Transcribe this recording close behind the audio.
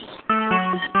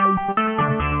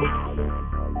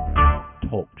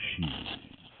Talk shoes.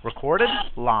 Recorded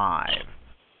live.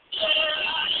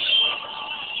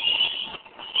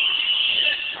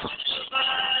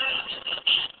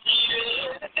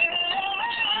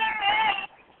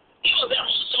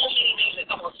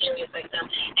 Serious exam,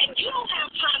 and you don't have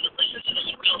time to listen to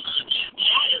this real time.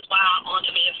 That is why our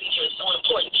on-demand feature is so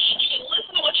important. You can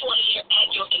listen to what you want to hear at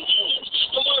your convenience.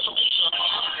 For more information,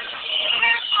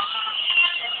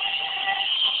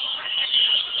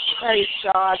 praise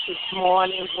God this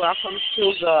morning. Welcome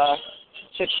to the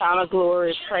Shekinah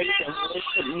Glory Praise and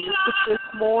Worship Music this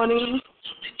morning.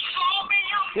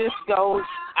 This goes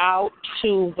out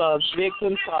to the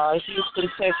victims of Houston,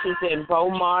 Texas, and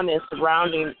Beaumont and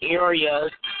surrounding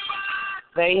areas.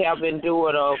 They have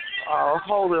endured a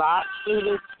whole lot through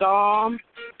this storm,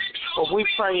 but we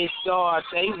praise God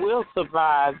they will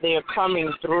survive. They're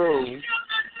coming through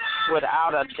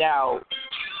without a doubt.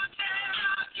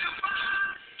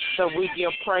 So we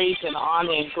give praise and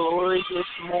honor and glory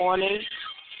this morning,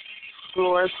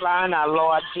 glorifying our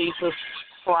Lord Jesus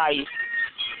Christ.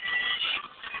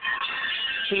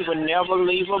 He will never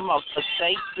leave them or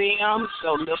forsake them.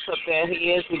 So lift up their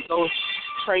heads. We go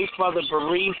pray for the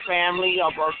bereaved family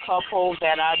of a couple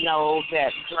that I know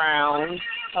that drowned,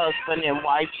 husband and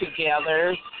wife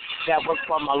together. That was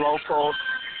from a local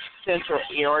central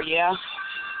area.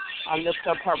 I lift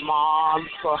up her mom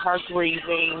for her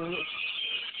grieving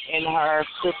and her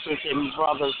sisters and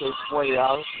brothers as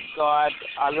well. God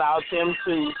allowed them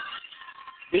to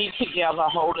be together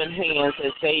holding hands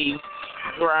as they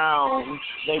drowned.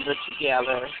 They were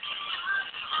together.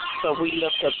 So we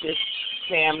lift up this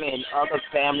family and other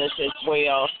families as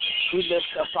well. We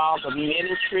lift up all the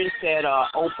ministries that are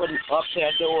open up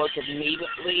their doors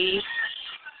immediately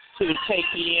to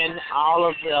take in all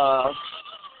of the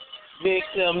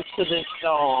victims to this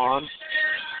storm.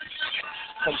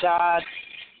 But God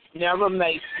never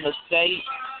makes mistakes.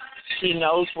 He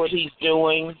knows what he's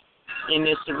doing. And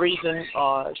it's the reason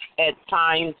at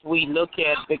times we look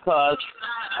at, because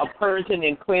a person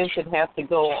in Clinton has to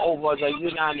go over the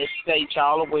United States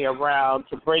all the way around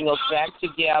to bring us back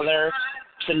together,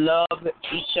 to love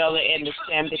each other and to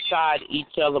stand beside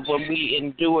each other when we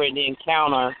endure and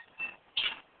encounter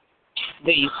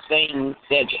these things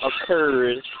that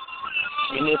occurs.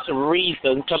 And it's a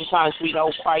reason. Sometimes we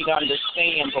don't quite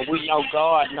understand, but we know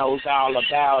God knows all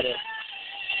about it.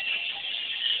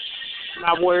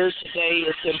 My word today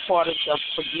is the importance of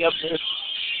forgiveness.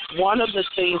 One of the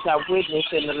things I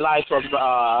witnessed in the life of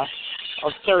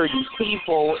certain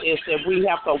people is that we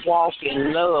have to walk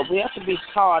in love. We have to be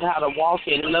taught how to walk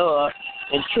in love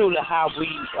and truly how we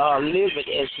live it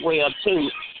as well, too.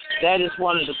 That is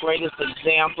one of the greatest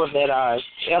examples that I've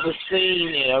ever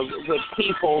seen with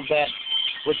people that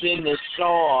within this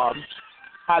storm,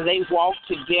 how they walk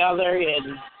together,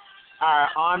 and our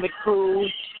Army crew,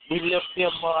 we lift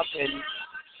them up in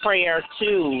prayer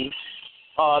too.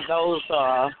 Those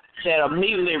that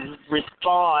immediately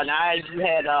respond. I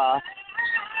had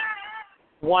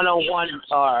one-on-one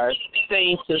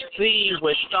things to see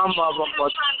with some of them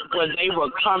was when they were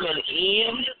coming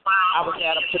in. I was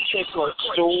at a particular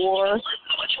store,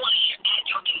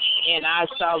 and I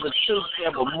saw the troops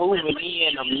that were moving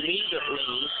in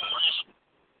immediately.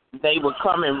 They were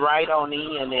coming right on in,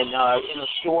 and in a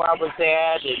store I was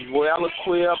at, and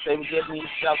well-equipped. They were giving me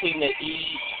something to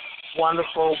eat.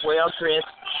 Wonderful, well-dressed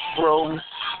groom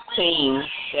team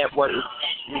that was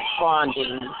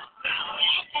responding.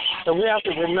 So we have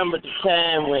to remember the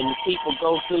time when people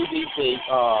go through these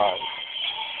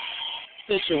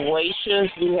situations.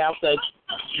 We have to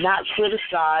not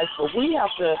criticize, but we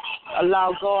have to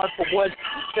allow God for what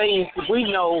things we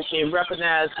know and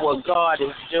recognize what God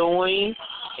is doing.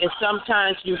 And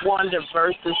sometimes you wonder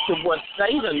versus to what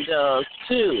Satan does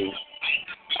too.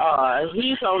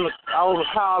 He's on the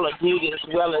call of duty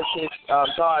as well as his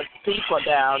God's people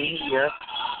down here,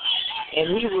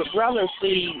 and he would rather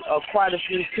see quite a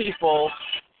few people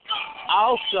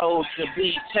also to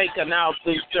be taken out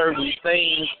through certain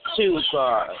things too,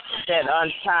 that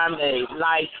untimely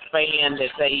lifespan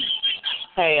that they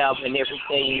have and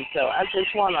everything. So I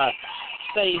just want to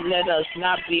say, let us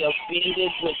not be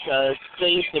offended with the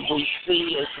things that we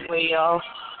see as well,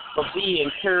 but be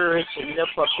encouraged and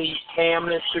lift up these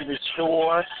families to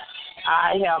restore.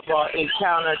 I have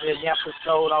encountered an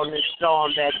episode on this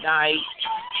storm that night,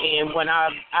 and when I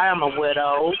am a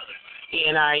widow,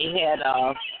 and I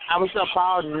was up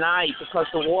all night because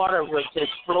the water was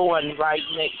just flowing right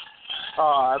next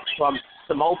from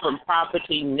some open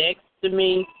property next to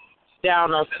me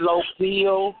down a slope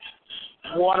hill.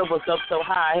 Water was up so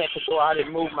high I had to go out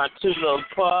and move my two little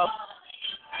pups.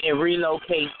 and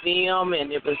relocate them.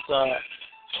 And it was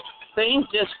things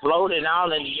just floating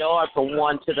all in the yard from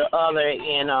one to the other.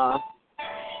 And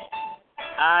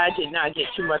I did not get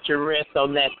too much of rest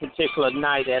on that particular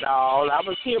night at all. I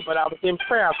was here, but I was in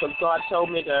prayer because God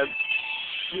told me that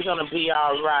you're going to be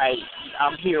all right.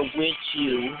 I'm here with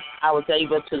you. I was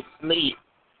able to sleep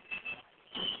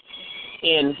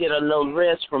and get a little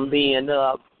rest from being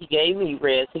up. He gave me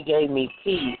rest. He gave me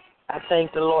peace. I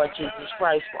thank the Lord Jesus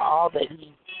Christ for all that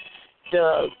he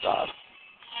does.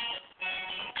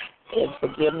 And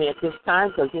forgive me at this time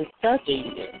because it's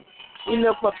touching. We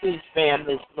lift up these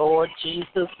families, Lord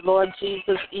Jesus,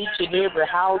 each and every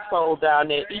household down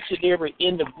there, each and every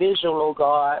individual, oh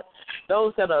God,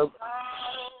 those that are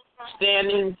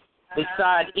standing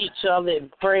beside each other in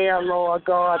prayer, Lord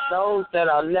God, those that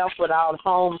are left without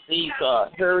homes, these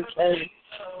hurricane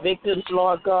victims,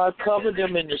 Lord God, cover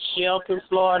them in the shelters,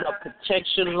 Lord, of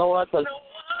protection, Lord, because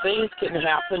things can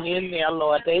happen in there,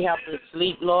 Lord. They have to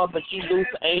sleep, Lord, but you loose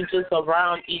angels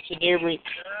around each and every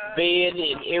bed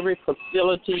in every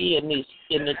facility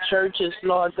in the churches,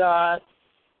 Lord God,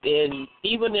 and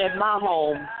even at my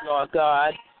home, Lord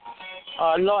God.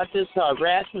 Lord, this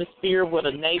harassment spirit with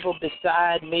a neighbor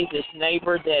beside me, this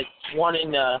neighbor that's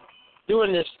wanting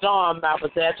during this storm, I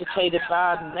was agitated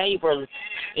by a neighbor,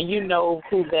 and you know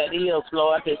who that is,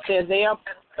 Lord, that says they're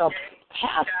a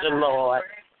pastor, Lord,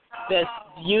 that's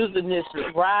using this,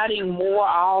 riding more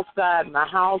outside my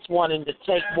house, wanting to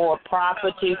take more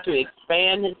property to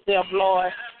expand himself,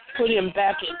 Lord. Put him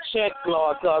back in check,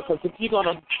 Lord God, because if you're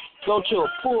going to go to a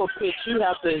pulpit, you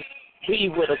have to be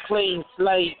with a clean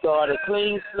slate, God, a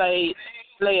clean slate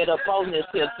up on this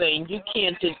here thing. You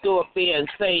can't just go up there and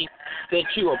say that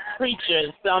you're a preacher,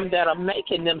 and some that are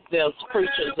making themselves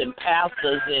preachers and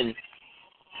pastors and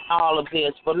all of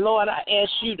this. But, Lord, I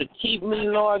ask you to keep me,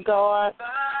 Lord God,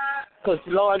 because,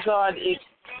 Lord God, it's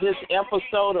this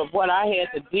episode of what I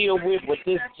had to deal with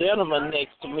this gentleman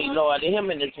next to me, Lord. Him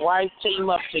and his wife team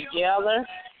up together,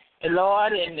 and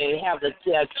Lord, and they have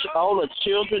all the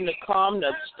children to come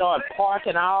to start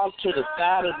parking all to the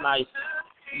side of my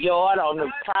yard on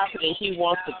the property he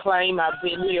wants to claim. I've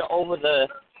been here over the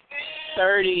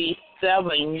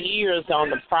 37 years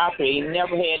on the property.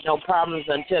 Never had no problems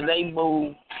until they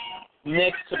moved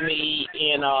next to me.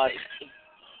 And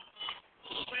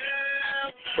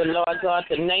the Lord God,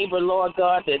 the neighbor, Lord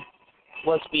God, that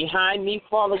was behind me,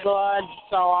 Father God,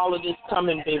 saw all of this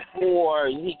coming before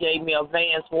he gave me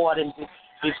advance warning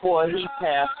before he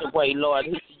passed away, Lord.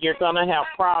 He said, you're going to have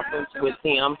problems with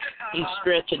him. He's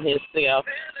stretching himself.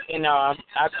 And I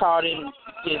called him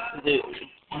just the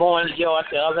morning yard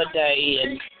the other day,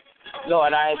 and,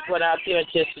 Lord, I went out there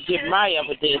just to get my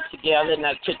evidence together, and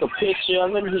I took a picture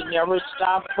of him. He never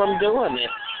stopped from doing it.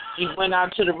 He went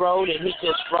out to the road, and he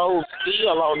just rode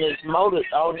still on his motor,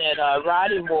 on that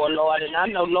riding board, Lord. And I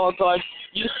know, Lord God,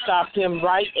 you stopped him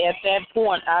right at that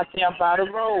point out there by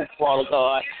the road, Father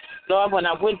God. Lord, when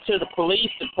I went to the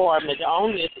police department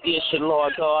on this issue,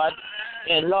 Lord God,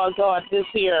 and, Lord God, this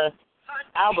here,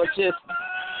 I was just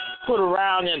put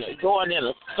around going in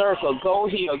a circle, go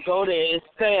here, go there. It's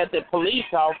sad that police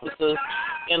officers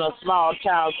in a small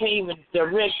town can't even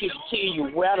direct you to tell you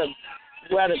where to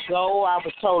go. I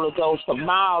was told to go some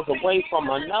miles away from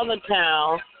another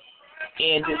town,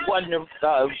 and it wasn't a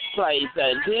place.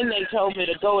 And then they told me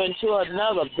to go into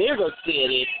another bigger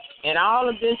city, and all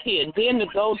of this here, and then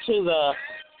to go to the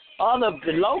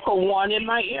local one in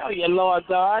my area, Lord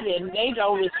God, and they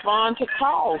don't respond to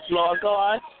calls, Lord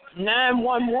God.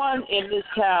 911 in this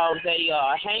town, they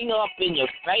hang up in your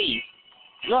face.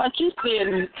 Lord, you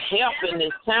send help in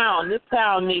this town. This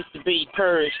town needs to be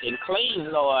purged and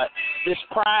clean, Lord. This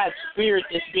pride spirit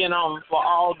that's been on for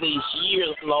all these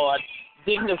years, Lord.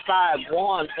 Dignified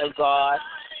ones, oh God.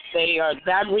 They are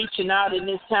not reaching out in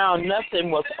this town.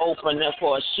 Nothing was open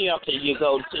for a shelter you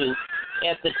go to.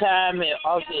 At the time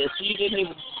of this,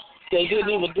 they didn't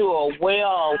even do a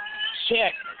well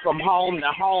check from home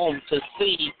to home to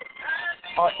see,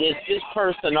 is this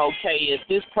person okay? Is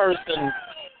this person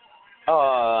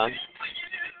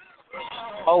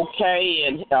okay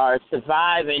and are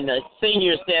surviving? The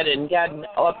seniors that have gotten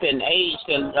up in age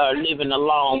and are living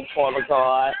alone, Father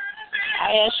God.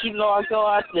 I ask you, Lord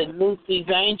God, to loose these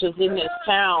angels in this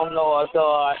town, Lord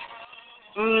God.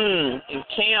 In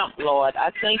camp, Lord.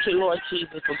 I thank you, Lord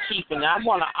Jesus, for keeping. I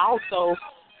want to also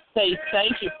say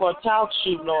thank you for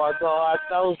TalkShoe, Lord God.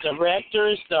 Those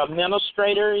directors, the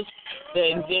administrators,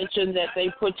 the invention that they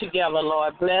put together,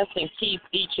 Lord. Bless and keep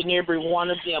each and every one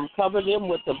of them. Cover them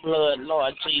with the blood,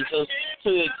 Lord Jesus,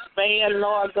 to expand,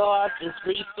 Lord God, this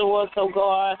resource, oh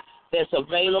God, that's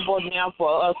available now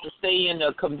for us to stay in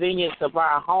the convenience of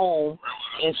our home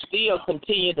and still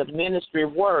continue the ministry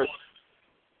work.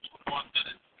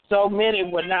 So many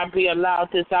would not be allowed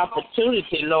this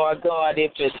opportunity, Lord God,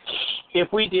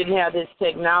 if we didn't have this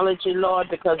technology, Lord,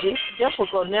 because it's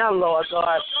difficult now, Lord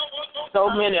God. So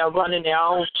many are running their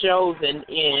own shows and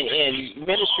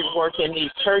ministry work in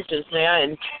these churches now,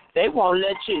 and they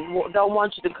don't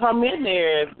want you to come in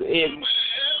there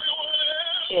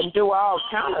and do all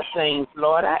kind of things,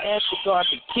 Lord. I ask you, God,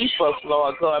 to keep us,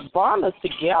 Lord God, bond us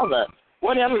together.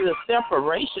 Whatever the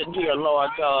separation here, Lord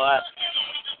God,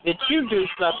 that you do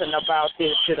something about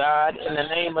this, God, in the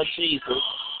name of Jesus.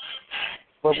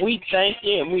 But we thank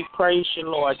you and we praise you,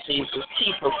 Lord Jesus.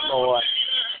 Keep us, Lord.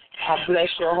 I bless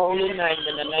your holy name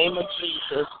in the name of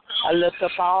Jesus. I lift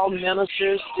up all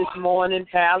ministers this morning,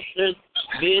 pastors,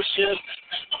 bishops,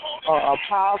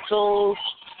 apostles,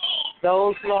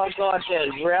 those, Lord God,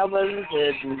 that reverends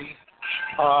and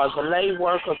the lay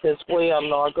workers as well,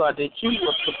 Lord God, that you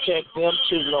will protect them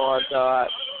too, Lord God.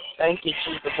 Thank you,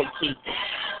 Jesus, for keeping.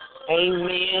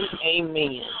 Amen.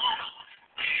 Amen.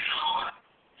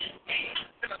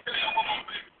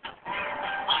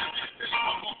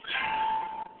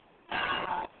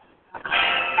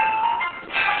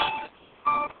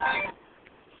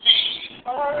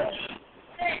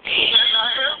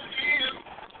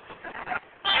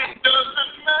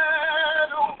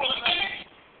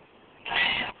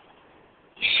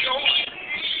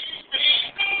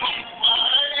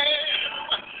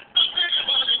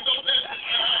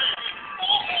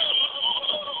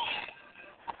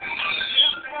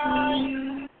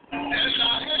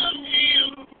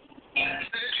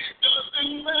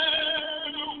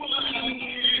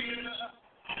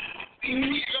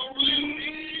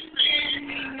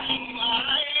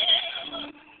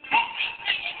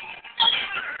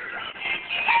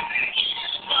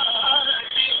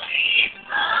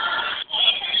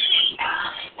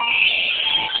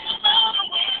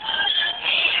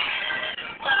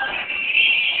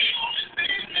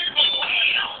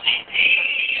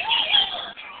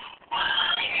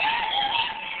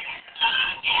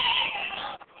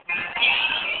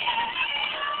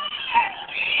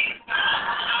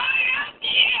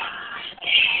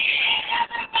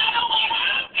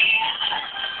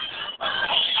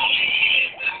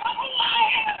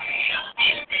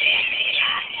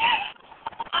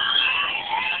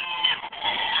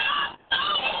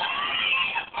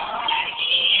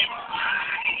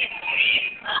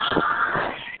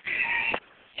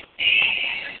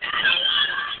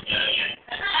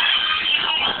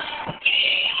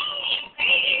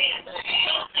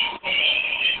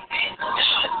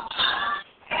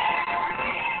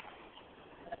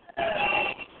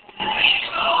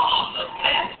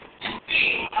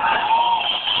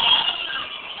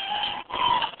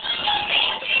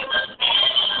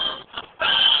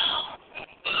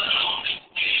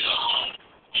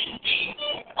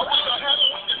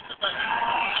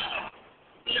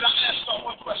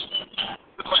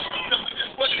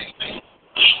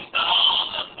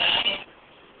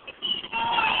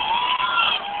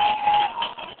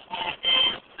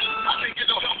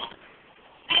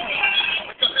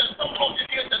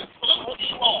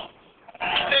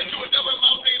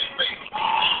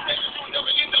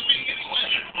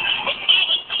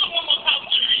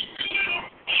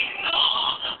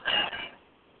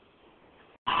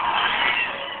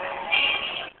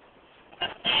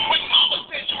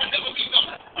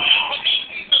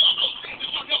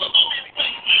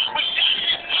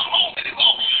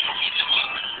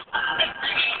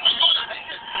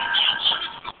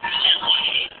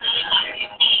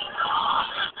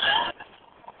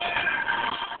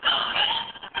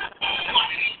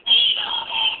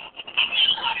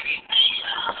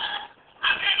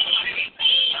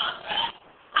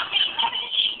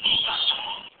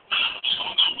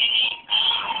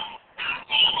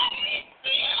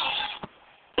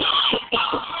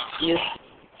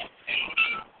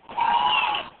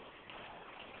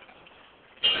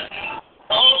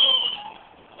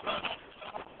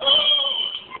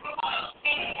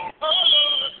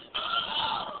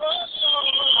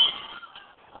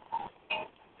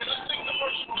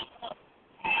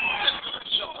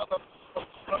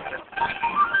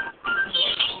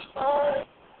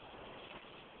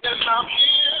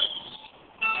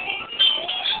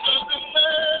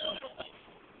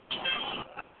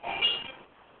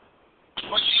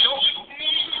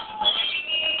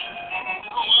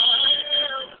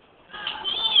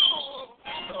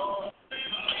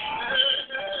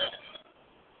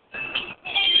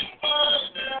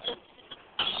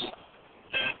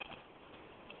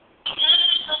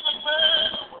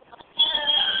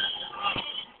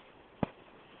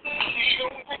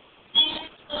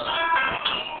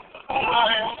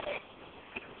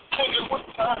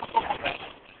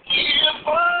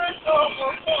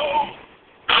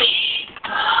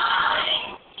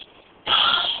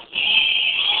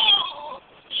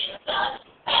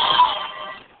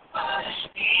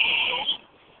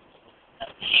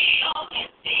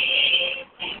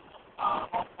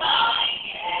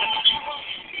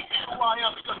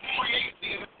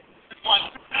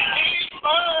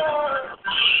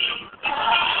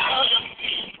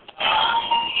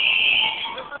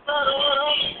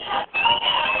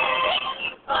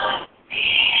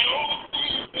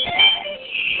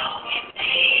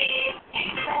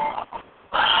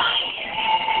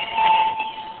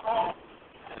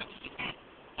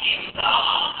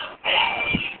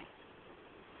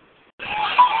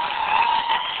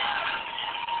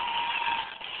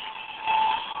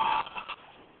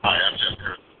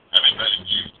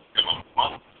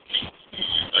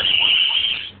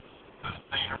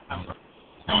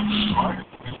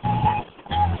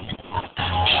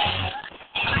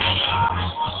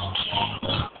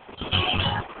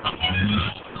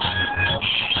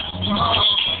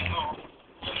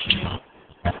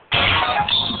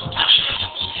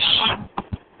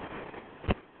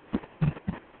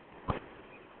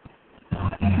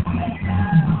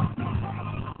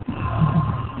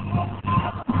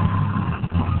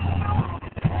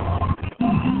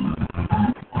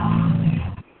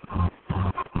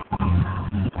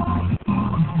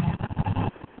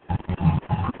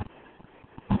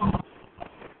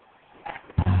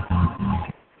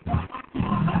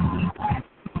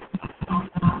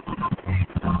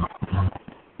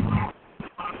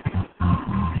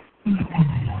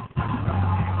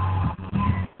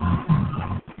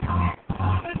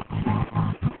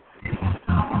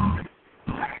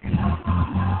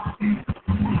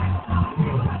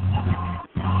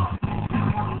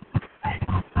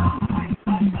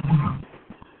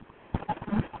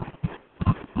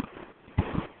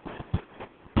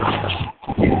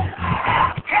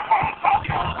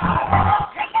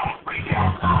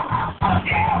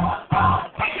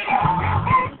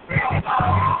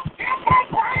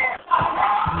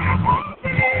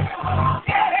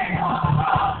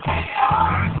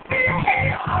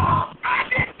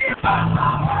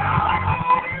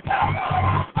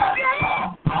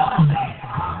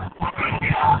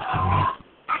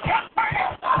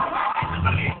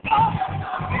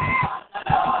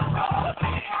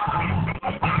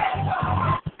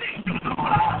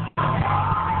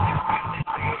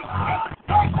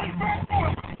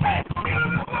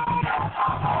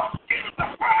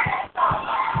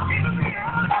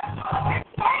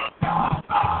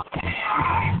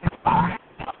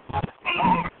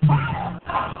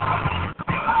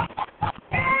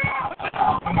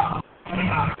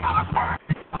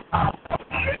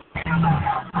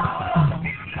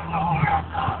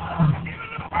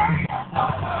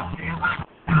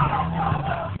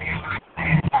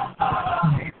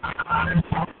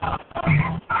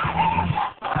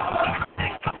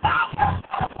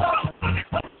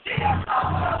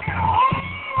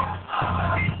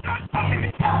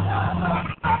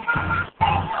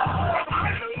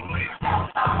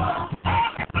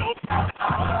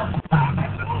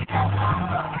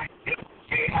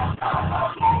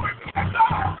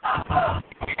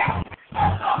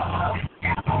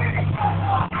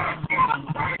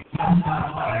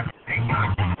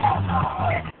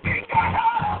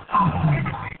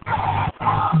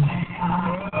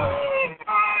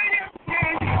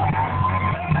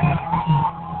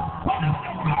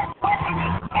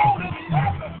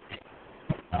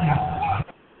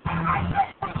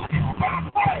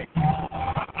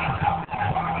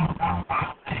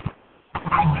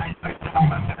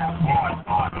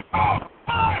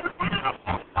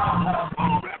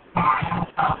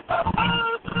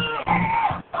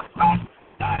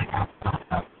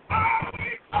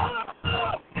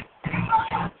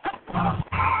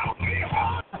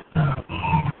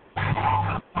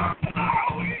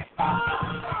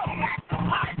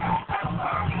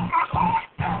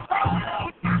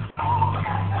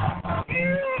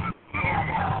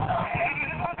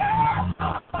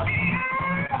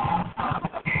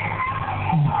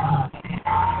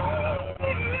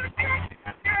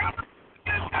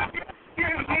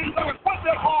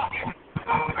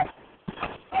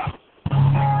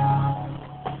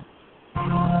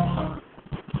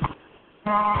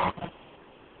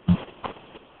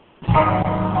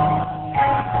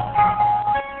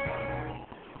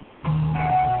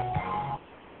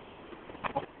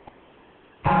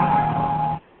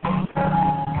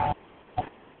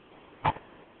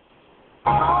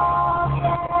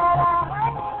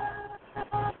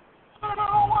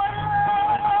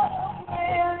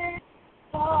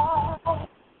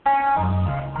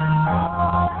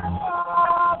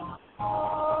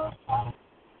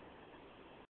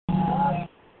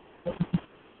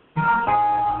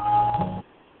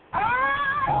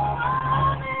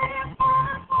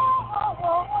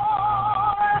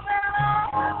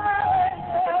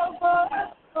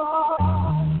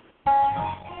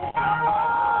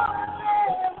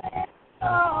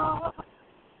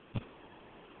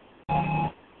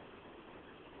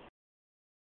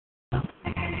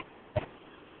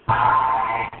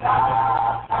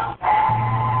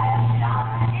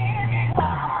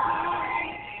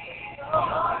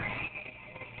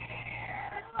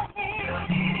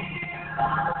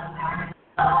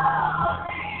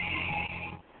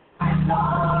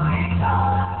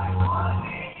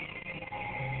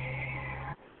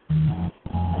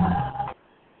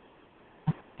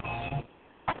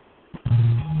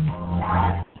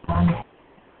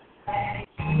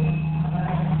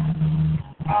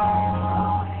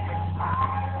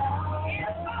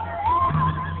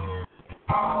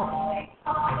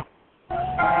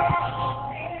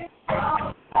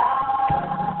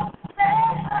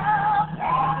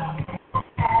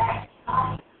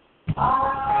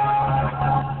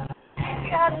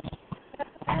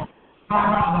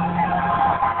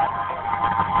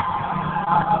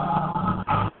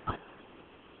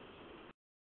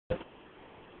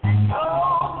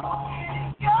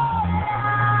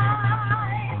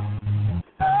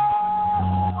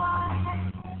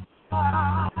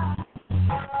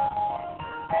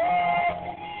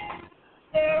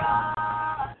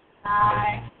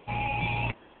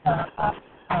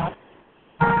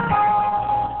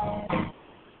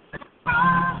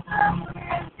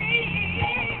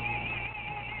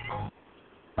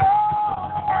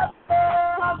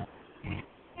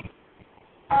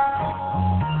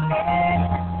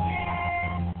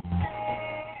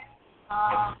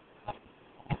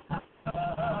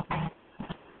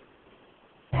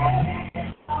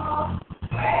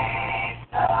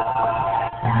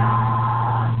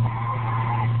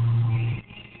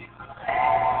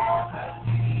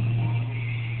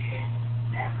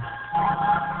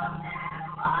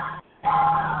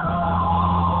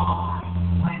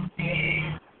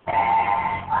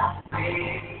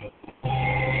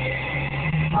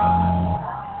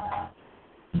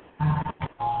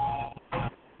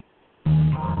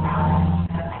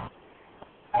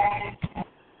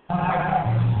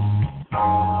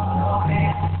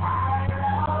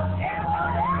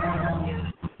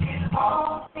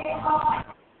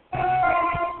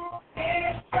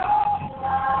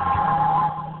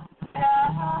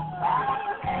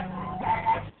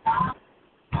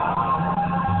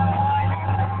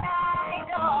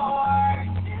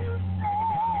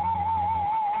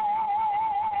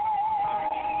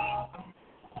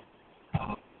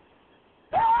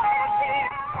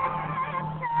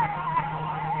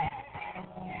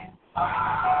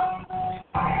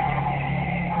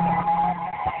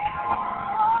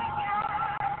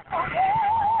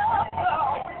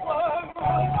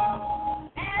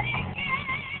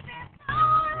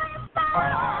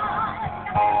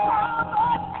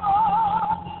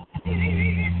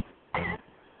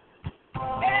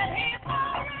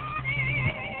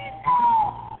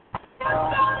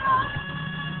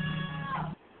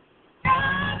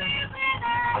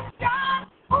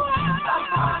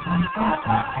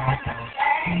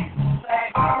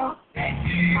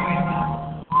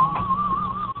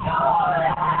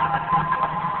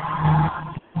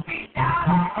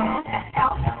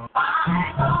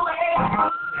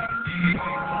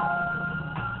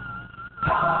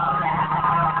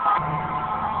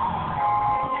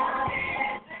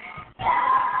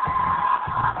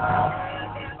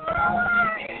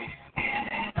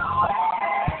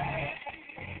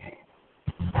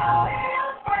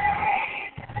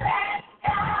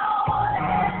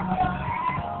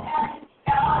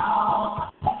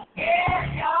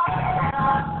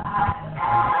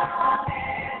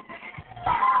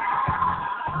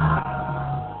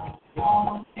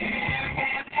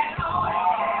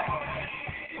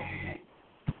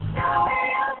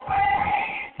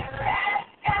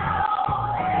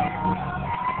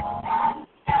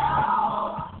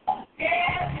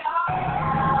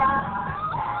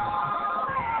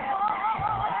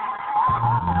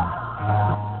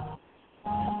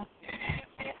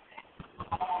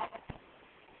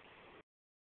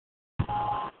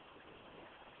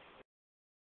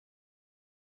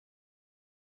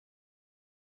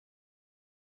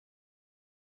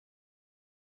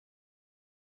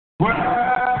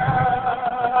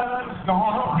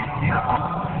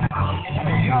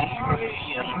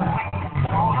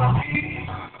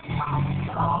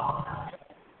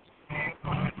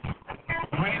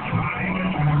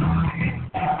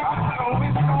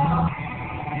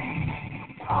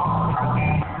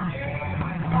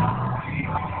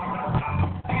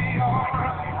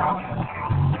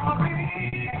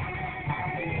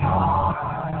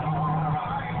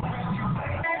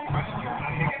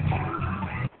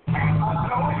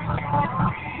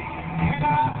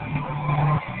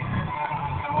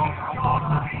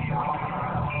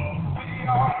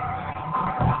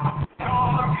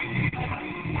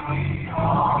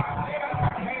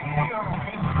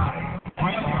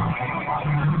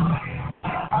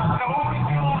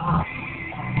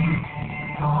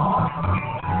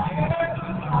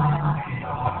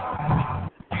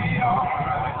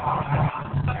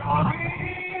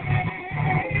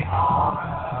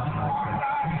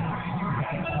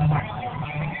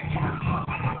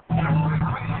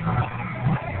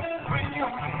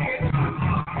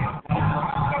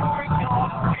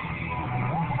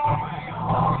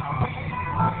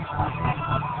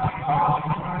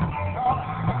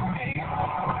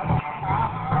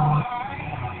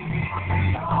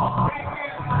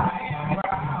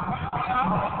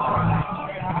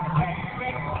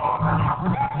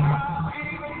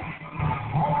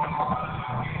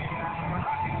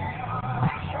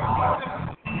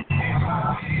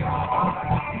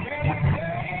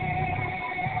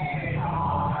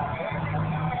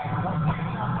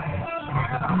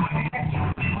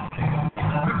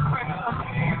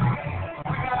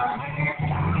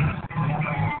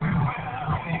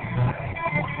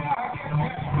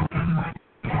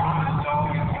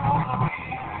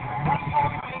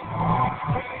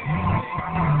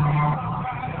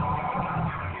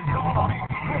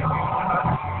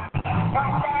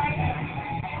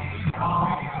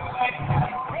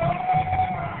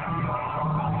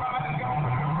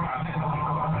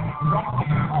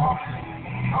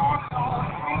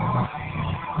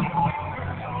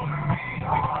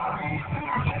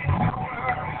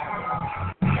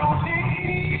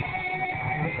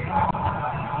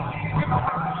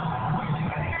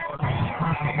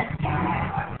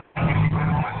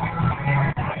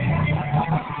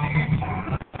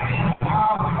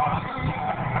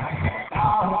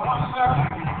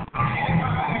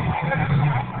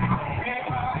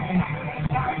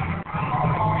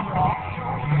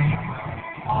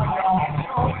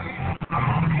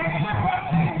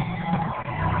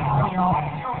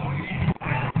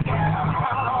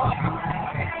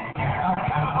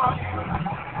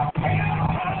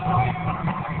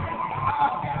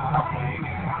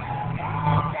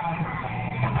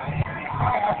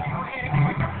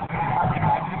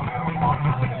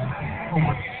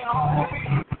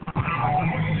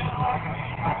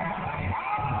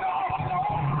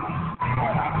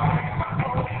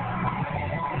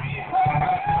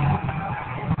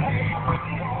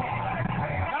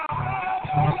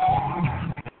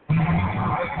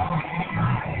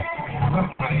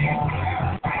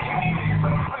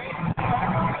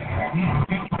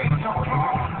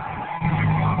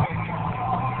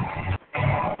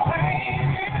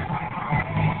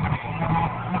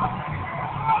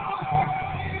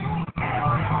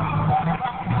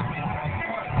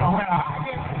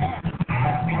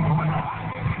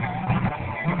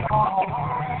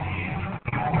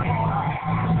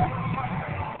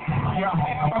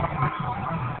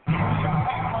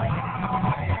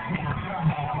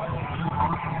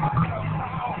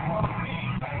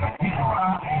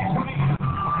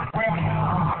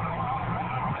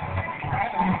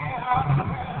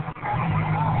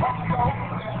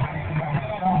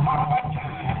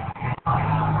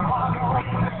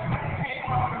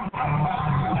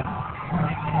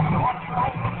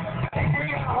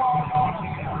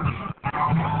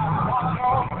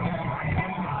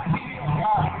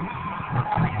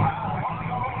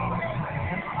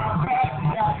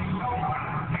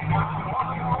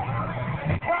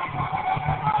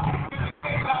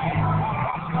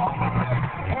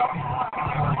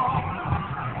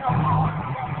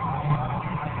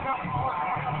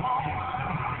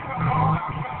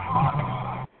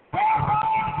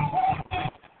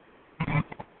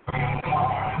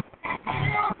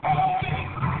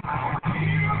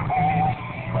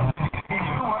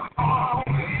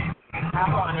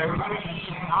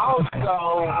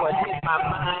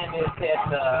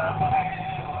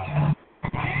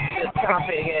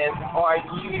 topic is, are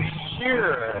you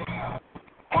sure?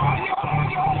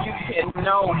 You can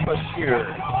know for sure.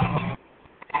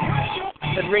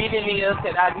 The reading is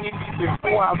that I knew you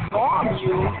before I formed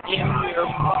you in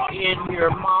your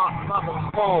mother's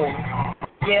womb.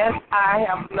 Yes, I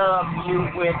have loved you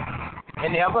with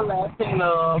an everlasting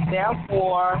love.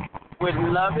 Therefore, with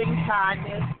loving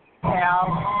kindness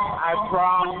have I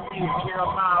brought you.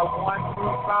 Jeremiah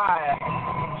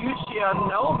 1-5. You shall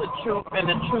know the truth, and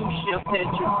the truth shall set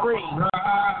you free.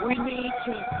 We need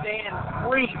to stand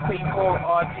free, people,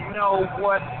 or to know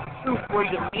what true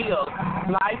freedom is.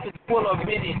 Life is full of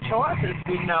many choices,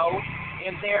 we know,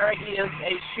 and there is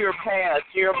a sure path.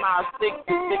 Jeremiah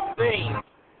 6-16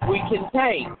 we can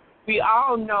take. We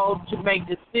all know to make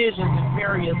decisions in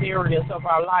various areas of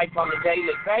our life on a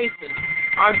daily basis.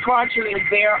 Unfortunately,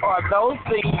 there are those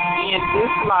things in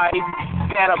this life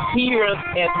that appears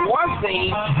as one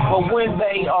thing, but when it's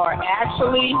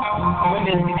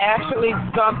actually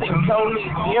something totally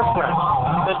different.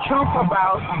 The truth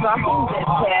about something that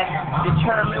can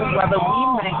determine whether we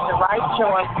make the right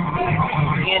choice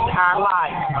in our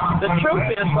life. The truth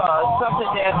is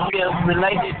something that is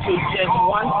related to just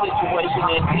one situation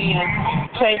and then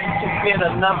changes to fit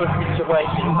another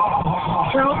situation.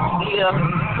 Truth is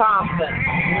constant,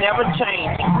 never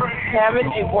changing.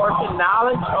 Having a working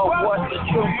knowledge of what the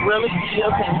truth really is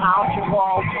and how to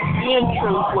walk in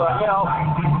truth will help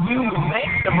you make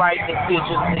the right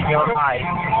decisions in your life.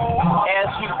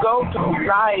 As you go through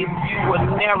life, you will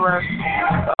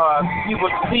you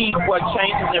will see what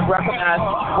changes and recognize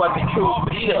what the truth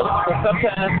is. But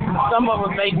sometimes some of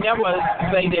us may never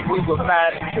say that we will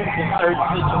find the truth in certain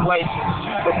situations.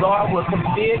 But God will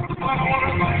convict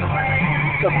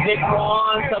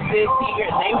ones of this here,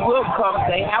 and they will come.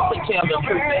 They have to tell the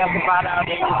truth. They have to find out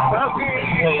in His presence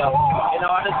as well, in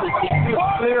order to see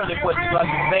clearly what you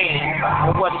understand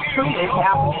and what is truly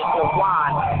happening to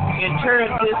why. In turn,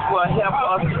 this will help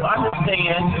us to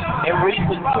understand and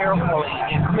reason carefully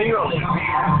and clearly.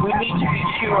 We need to be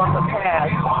sure of the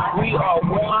past. We are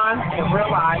one and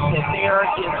realize that there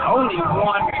is only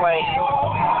one way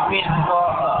meant for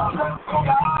us.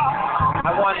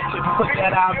 I wanted to put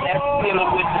that out. That's dealing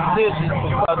with decisions,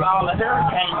 because all the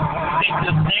hurricane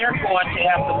victims, they're going to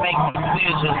have to make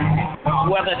decisions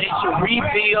whether they should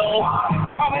rebuild.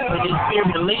 It's been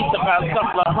released about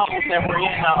some of the homes that were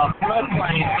in a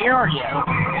floodplain area.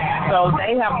 So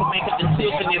they have to make a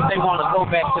decision if they want to go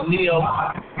back to live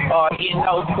in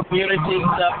those communities,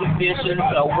 subdivisions,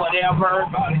 or whatever.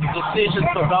 Decisions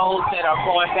for those that are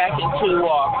going back into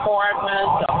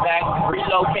apartments or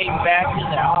relocate back to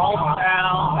their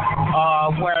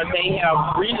hometown, where they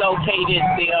have relocated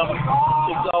them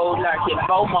to go, like in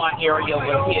Beaumont area,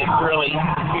 was hit really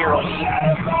severely.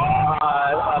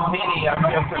 Many of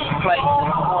different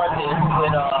places for this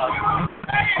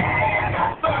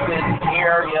this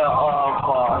area of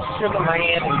Sugar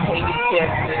Land and Katy,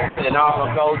 Texas, and all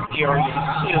of those areas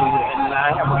too. And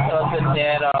I have a cousin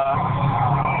that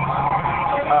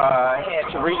had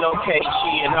to relocate.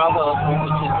 She and her husband,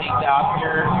 which is a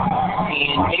doctor,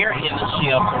 and they're in the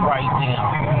shelter right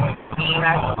now. And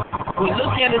we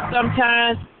look at it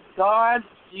sometimes, God,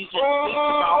 you just speak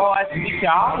to my heart, speak to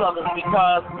all of us,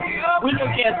 because we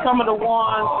look at some of the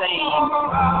ones they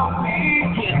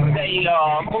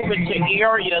move into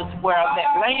areas where that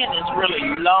land is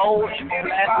really low and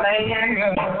flat land.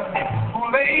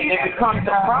 It becomes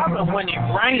a problem when it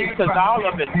rains, because all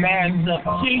of it backs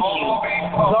up to you.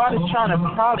 God is trying to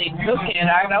probably look at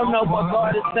it. I don't know what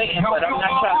God is saying, but I'm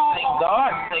not trying to say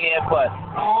God said, but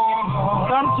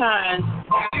sometimes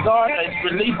God is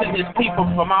releasing His people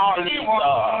from all of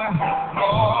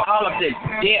this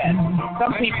debt.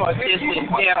 Some people are just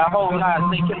in debt a whole lot.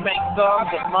 They can make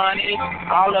sums of money.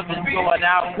 All of it's going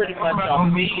out pretty much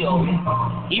on bills.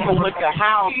 Even with the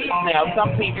houses now,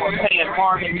 some people are paying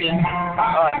mortgages,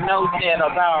 notes at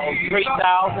about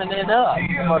 $3,000 and up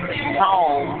for these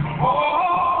homes.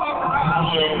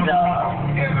 And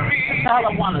that's all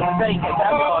I want to say, because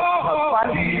I know quite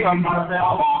a few of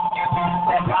them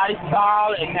that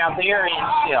lifestyle, and now they're in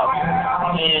shelter.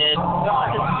 And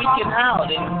God is speaking out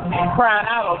and crying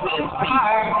out over His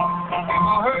people.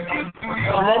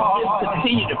 So let's just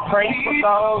continue to pray for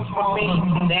those, for me,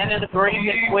 stand in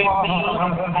agreement with me,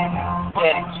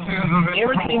 that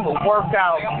everything will work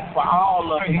out for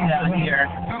all of us down here.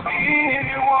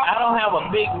 I don't have a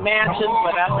big mansion,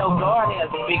 but I know God has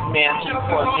a big mansion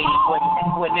for me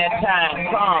when that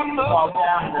time comes to walk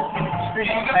down the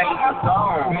street and face the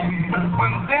zone.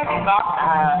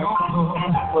 I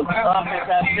was up, as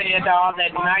I said, all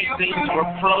that night. Things were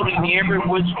floating every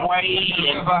which way,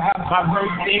 and my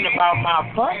first thing about my my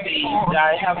puppies,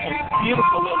 I have some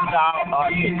beautiful little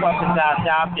two puppies I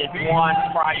adopted, one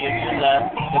prior to the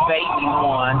baby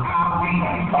one,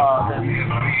 the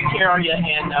terrier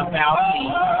and the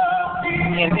Maltese.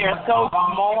 And they're so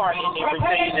smart and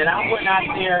everything, and I went out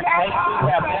there, they do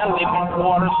have their living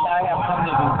quarters, I have my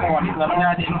living quarters. I'm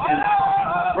not into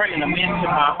bringing them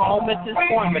into my home at this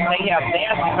point, but they have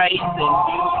their space and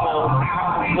beautiful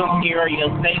little areas.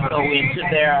 They go into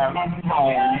their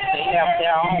homes. They have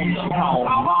their own little homes.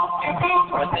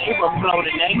 But they were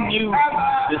floating. They knew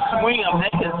to swim.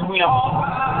 They can swim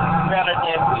better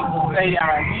than people say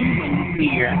our humans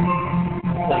here.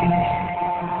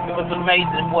 It was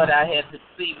amazing what I had to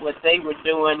see, what they were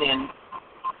doing, and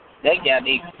they got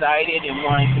excited and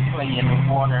wanted to play in the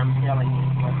water, I'm telling you.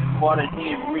 The water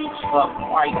did reach up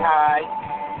quite high.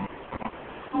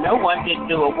 No one did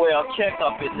do a well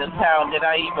checkup in the town that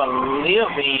I even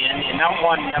live in, and I'm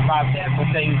wondering about that,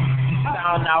 but they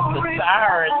sound out the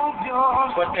sirens,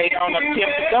 but they don't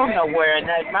attempt to go nowhere, and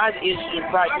that's my issue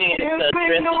right now, is to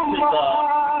address it to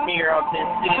the mayor of this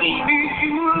city,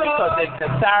 because if the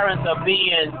sirens are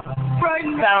being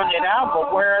sounded out, but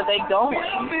where are they going?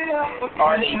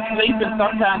 Are they sleeping?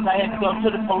 Sometimes I have to go to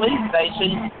the police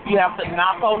station. You have to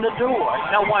knock on the door.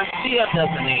 No one still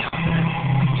doesn't answer.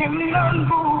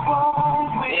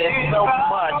 It's so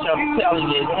much, I'm telling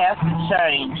you, it has to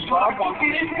change. So I want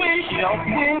things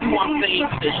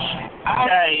to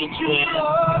change,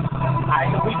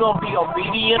 and we're going to be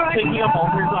obedient to him, or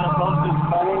we're going to go do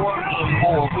more and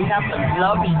more. We have to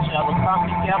love each other, come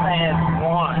together as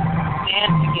one,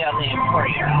 stand together in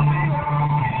prayer.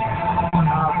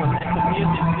 When the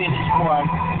music finished for a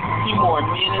few more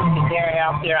minutes, and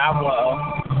thereafter I will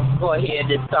go ahead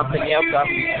and something else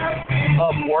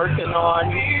I'm working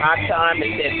on. My time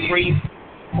is at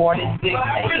 3:46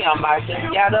 a.m. I just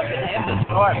got up and had to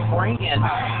start praying,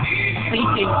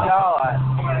 seeking God.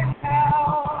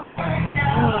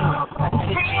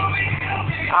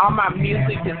 All my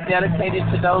music is dedicated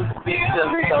to those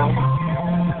victims. So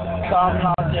some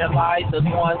lost their lives, the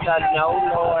ones I know,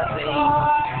 Lord. They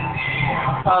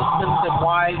husbands and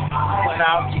wives went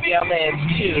out together as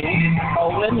two,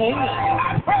 holding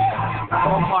hands.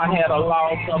 Someone had a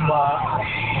loss of a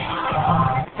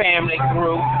family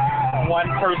group. One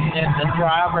person as the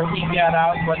driver, he got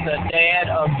out, but the dad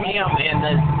of him and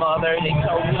his mother, they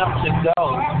told him to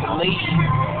go, to leave.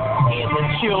 And the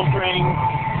children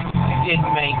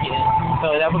didn't make it.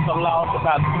 So that was a loss,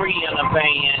 about 3 in a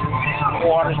van.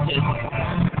 Water just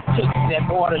had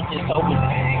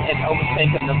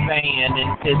overtaken the van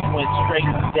and just went straight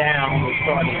down and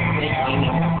started sinking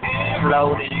and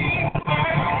floating.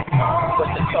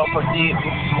 What the couple did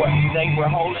was they were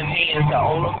holding hands, the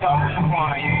older couple and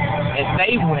wife, as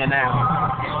they went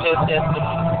out. Just as the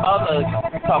other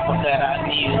couple that I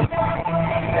knew,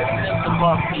 that's just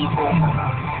above people.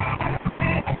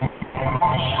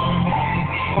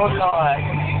 Oh Lord,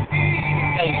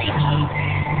 thank you, Jesus.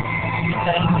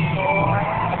 Thank you, Lord.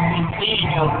 We see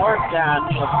your work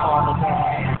down here, Father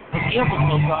God. Forgive us,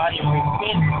 oh God, and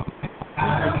repent,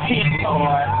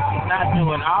 Lord, not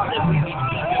doing all that we need to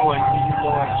be doing for you,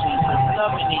 Lord Jesus.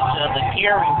 Loving each other,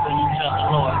 caring for each other,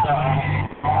 Lord God.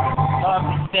 Lord,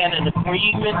 we stand in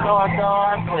agreement, Lord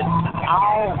God, with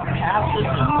all pastors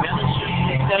and ministers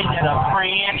today that are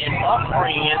praying and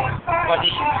praying for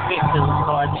these victims,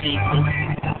 Lord Jesus.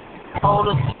 Hold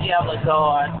us together,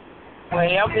 God.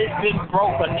 Wherever it's been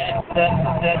broken,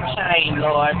 that chain,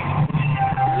 Lord,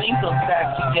 link us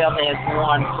back together as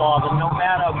one, Father, no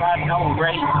matter about no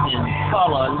race and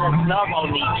color. Let's love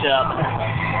on each other.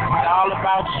 It's all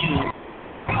about you.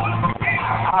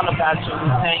 All about you.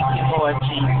 We thank you, Lord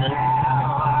Jesus.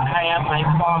 I am my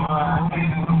former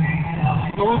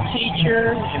school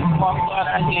teacher, and Father God,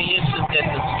 I hear issues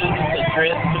that the students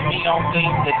address to me on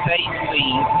things that they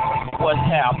see what's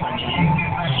happening,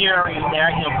 sharing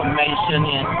their information,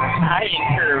 and I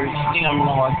encourage them,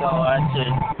 Lord God, to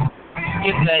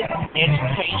get that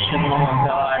education, Lord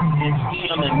God,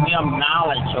 instill in them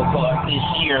knowledge, oh God, this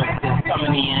year that's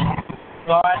coming in.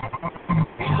 God,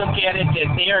 we look at it that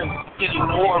they're getting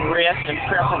more rest and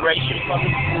preparation for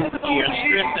the school year.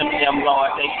 Strengthen them,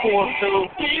 Lord. They pull through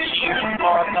these years,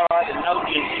 Lord God, and know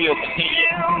you still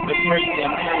continue to bring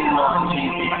them through, Lord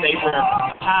Jesus. They were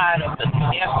tired of the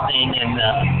testing and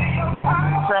the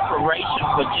preparation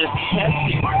for just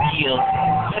testing skills.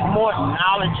 Get more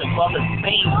knowledge of other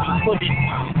things. We put it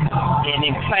and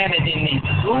implanted in these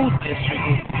school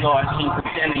districts, Lord Jesus,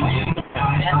 and they use it for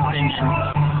testing,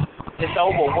 and it's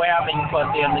overwhelming for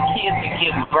them. The kids are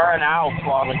getting burned out,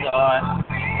 Father God,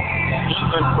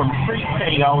 even from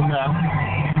pre-K on up.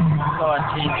 Lord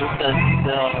Jesus,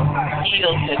 the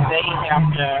skills that they have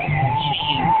to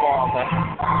achieve, Father.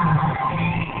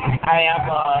 I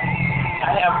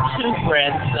have two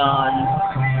grandsons.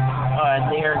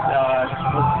 They're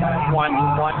one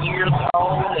 1 year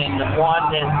old and the one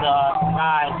that's 5,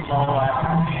 Lord.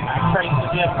 I pray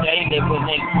for them daily when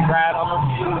they ride on the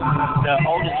school. The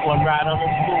oldest one ride on the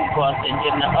school bus, and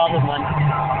then the other one,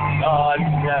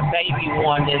 the baby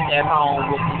one that's at home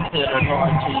with the sitter,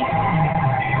 Lord Jesus.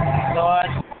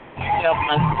 Lord, help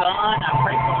my son. I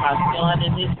pray for my son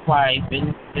and his wife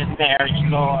in this marriage,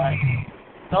 Lord.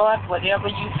 Lord, whatever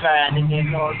you find in there,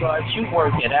 Lord God, you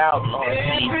work it out, Lord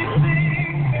Jesus.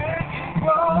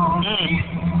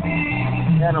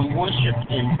 Let them worship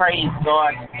and praise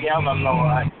God together,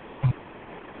 Lord.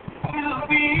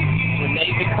 When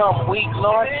they become weak,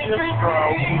 Lord, you're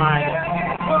strong, mighty.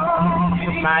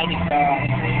 You're mighty, God.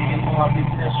 Lord, we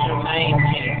bless your name,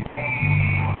 Jesus.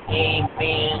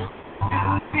 Amen.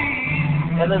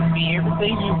 Let us be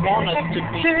everything you want us to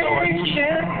be, Lord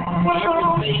Jesus.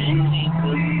 Everything,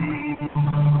 Jesus.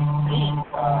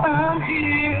 I'm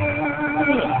here.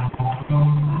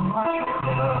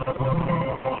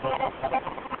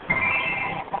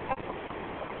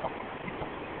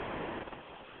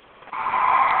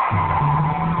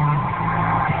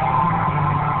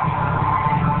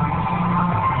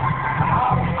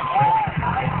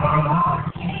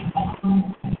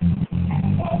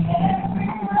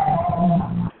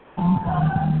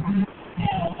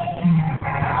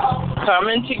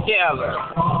 Coming together.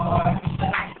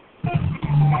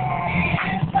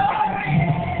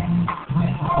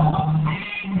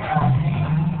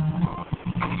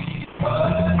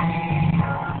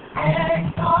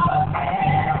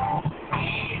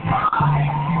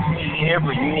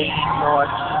 Every need, Lord.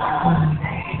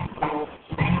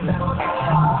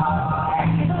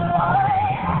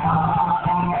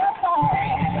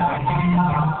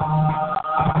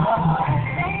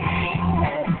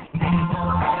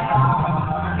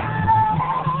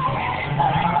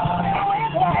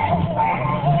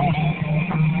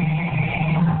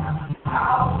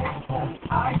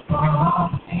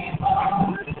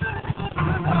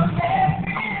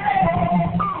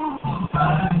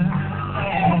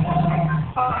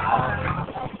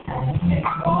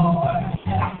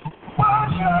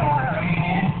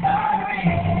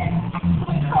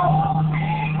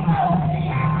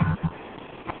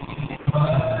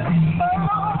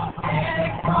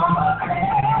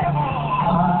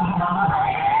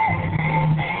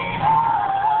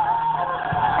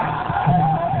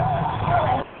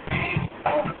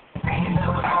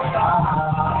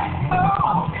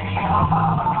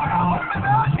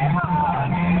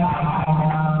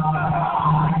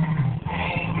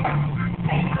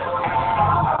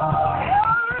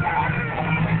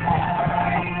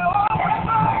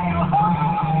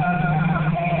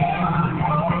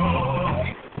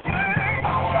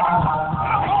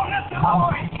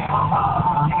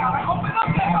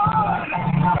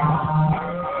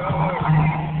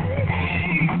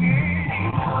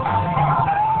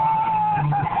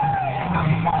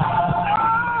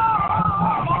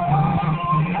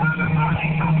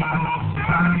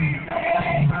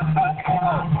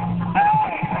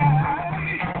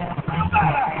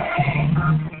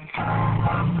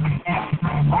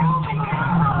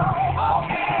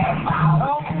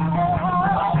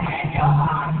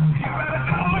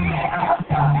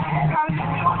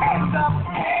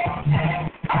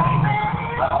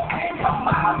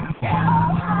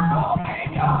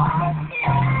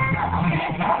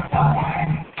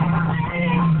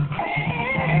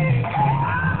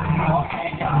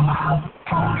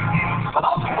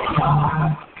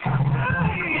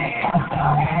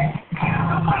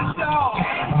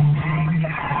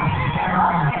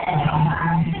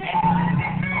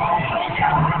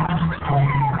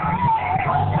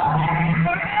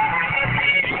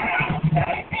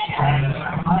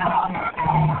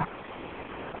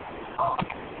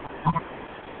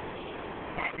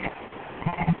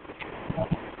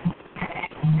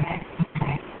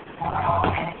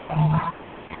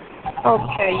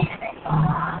 Okay.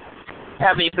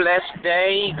 Have a blessed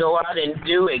day. Go out and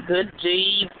do a good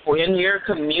deed in your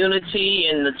community,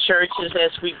 in the churches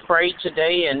as we pray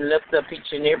today, and lift up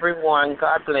each and every one.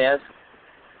 God bless.